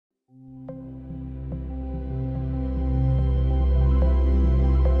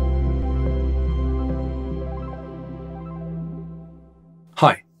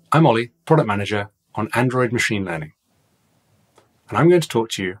I'm Oli, Product Manager on Android Machine Learning. And I'm going to talk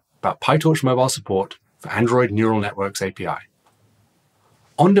to you about PyTorch Mobile support for Android Neural Networks API.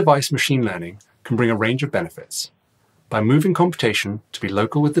 On-device machine learning can bring a range of benefits. By moving computation to be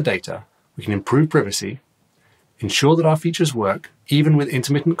local with the data, we can improve privacy, ensure that our features work even with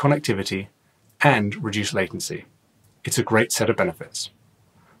intermittent connectivity, and reduce latency. It's a great set of benefits.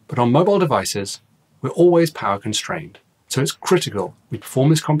 But on mobile devices, we're always power constrained, so it's critical we perform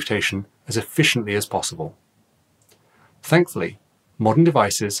this computation as efficiently as possible. Thankfully, modern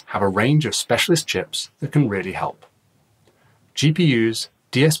devices have a range of specialist chips that can really help. GPUs,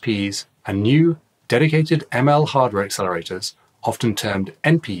 DSPs, and new dedicated ML hardware accelerators, often termed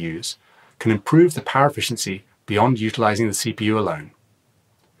NPUs, can improve the power efficiency beyond utilizing the CPU alone.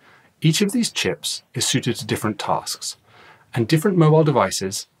 Each of these chips is suited to different tasks, and different mobile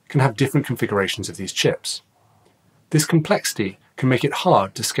devices can have different configurations of these chips. This complexity can make it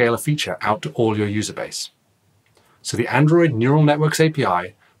hard to scale a feature out to all your user base. So the Android Neural Networks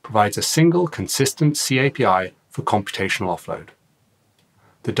API provides a single, consistent C API for computational offload.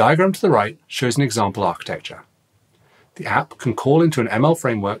 The diagram to the right shows an example architecture. The app can call into an ML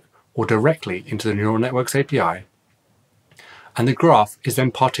framework or directly into the Neural Networks API, and the graph is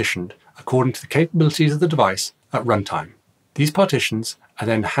then partitioned according to the capabilities of the device at runtime. These partitions are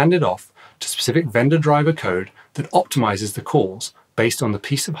then handed off to specific vendor driver code that optimizes the calls based on the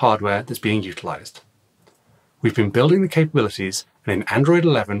piece of hardware that's being utilized. We've been building the capabilities, and in Android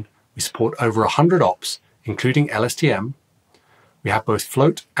 11, we support over 100 ops, including LSTM. We have both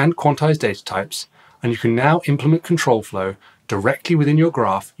float and quantized data types, and you can now implement control flow directly within your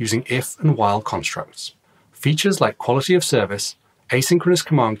graph using if and while constructs. Features like quality of service, asynchronous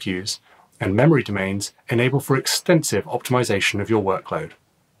command queues, and memory domains enable for extensive optimization of your workload.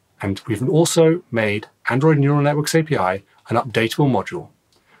 And we've also made Android Neural Networks API an updatable module.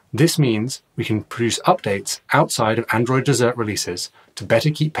 This means we can produce updates outside of Android Desert releases to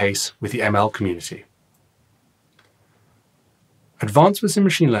better keep pace with the ML community. Advancements in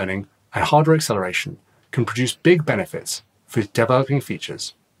machine learning and hardware acceleration can produce big benefits for developing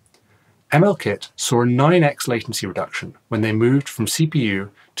features. MLKit saw a 9x latency reduction when they moved from CPU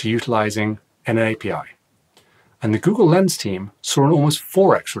to utilizing an API. And the Google Lens team saw an almost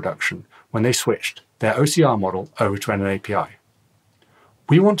 4x reduction when they switched their OCR model over to an API.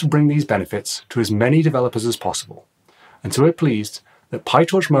 We want to bring these benefits to as many developers as possible, and so we're pleased that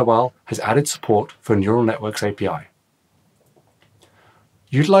PyTorch Mobile has added support for Neural Networks API.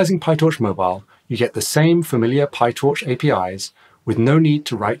 Utilizing PyTorch Mobile, you get the same familiar PyTorch APIs with no need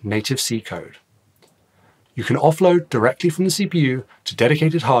to write native C code. You can offload directly from the CPU to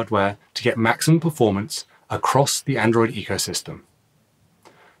dedicated hardware to get maximum performance across the Android ecosystem.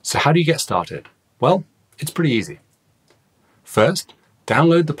 So how do you get started? Well, it's pretty easy. First,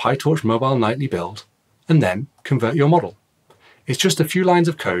 download the PyTorch Mobile Nightly build, and then convert your model. It's just a few lines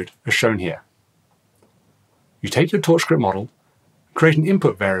of code as shown here. You take your TorchScript model, create an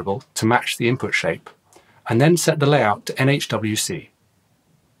input variable to match the input shape, and then set the layout to NHWC.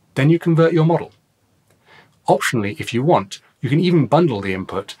 Then you convert your model. Optionally, if you want, you can even bundle the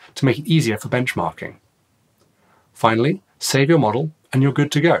input to make it easier for benchmarking. Finally, save your model and you're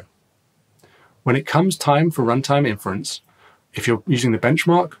good to go. When it comes time for runtime inference, if you're using the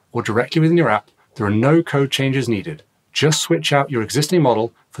benchmark or directly within your app, there are no code changes needed. Just switch out your existing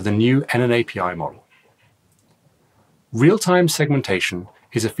model for the new NNAPI model. Real-time segmentation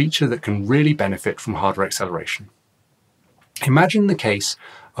is a feature that can really benefit from hardware acceleration. Imagine the case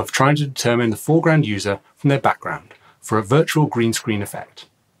of trying to determine the foreground user from their background for a virtual green screen effect.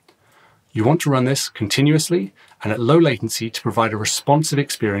 You want to run this continuously and at low latency to provide a responsive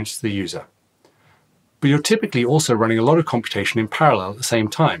experience to the user. But you're typically also running a lot of computation in parallel at the same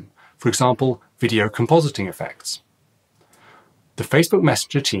time, for example, video compositing effects. The Facebook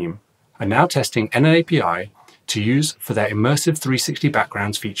Messenger team are now testing NNAPI to use for their immersive 360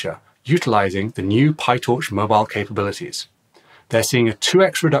 backgrounds feature, utilizing the new PyTorch Mobile capabilities. They're seeing a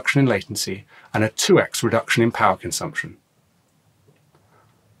 2x reduction in latency and a 2x reduction in power consumption.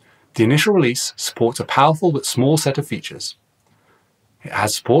 The initial release supports a powerful but small set of features. It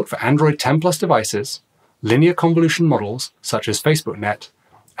has support for Android 10 Plus devices, linear convolution models such as FacebookNet,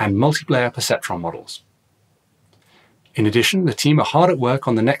 and multiplayer perceptron models. In addition, the team are hard at work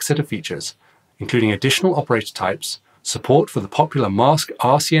on the next set of features, including additional operator types, support for the popular mask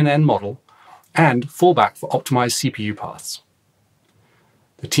RCNN model, and fallback for optimized CPU paths.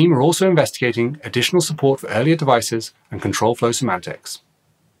 The team are also investigating additional support for earlier devices and control flow semantics.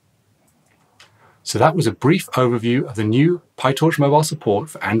 So that was a brief overview of the new PyTorch Mobile support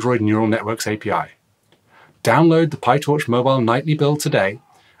for Android Neural Networks API. Download the PyTorch Mobile Nightly build today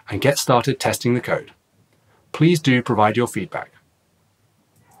and get started testing the code. Please do provide your feedback.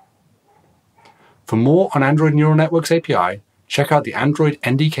 For more on Android Neural Networks API, check out the Android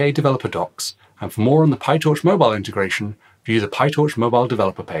NDK developer docs, and for more on the PyTorch Mobile integration, view the PyTorch Mobile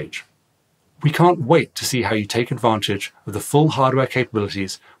developer page. We can't wait to see how you take advantage of the full hardware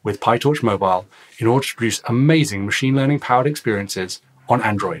capabilities with PyTorch Mobile in order to produce amazing machine learning powered experiences on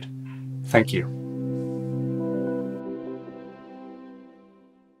Android. Thank you.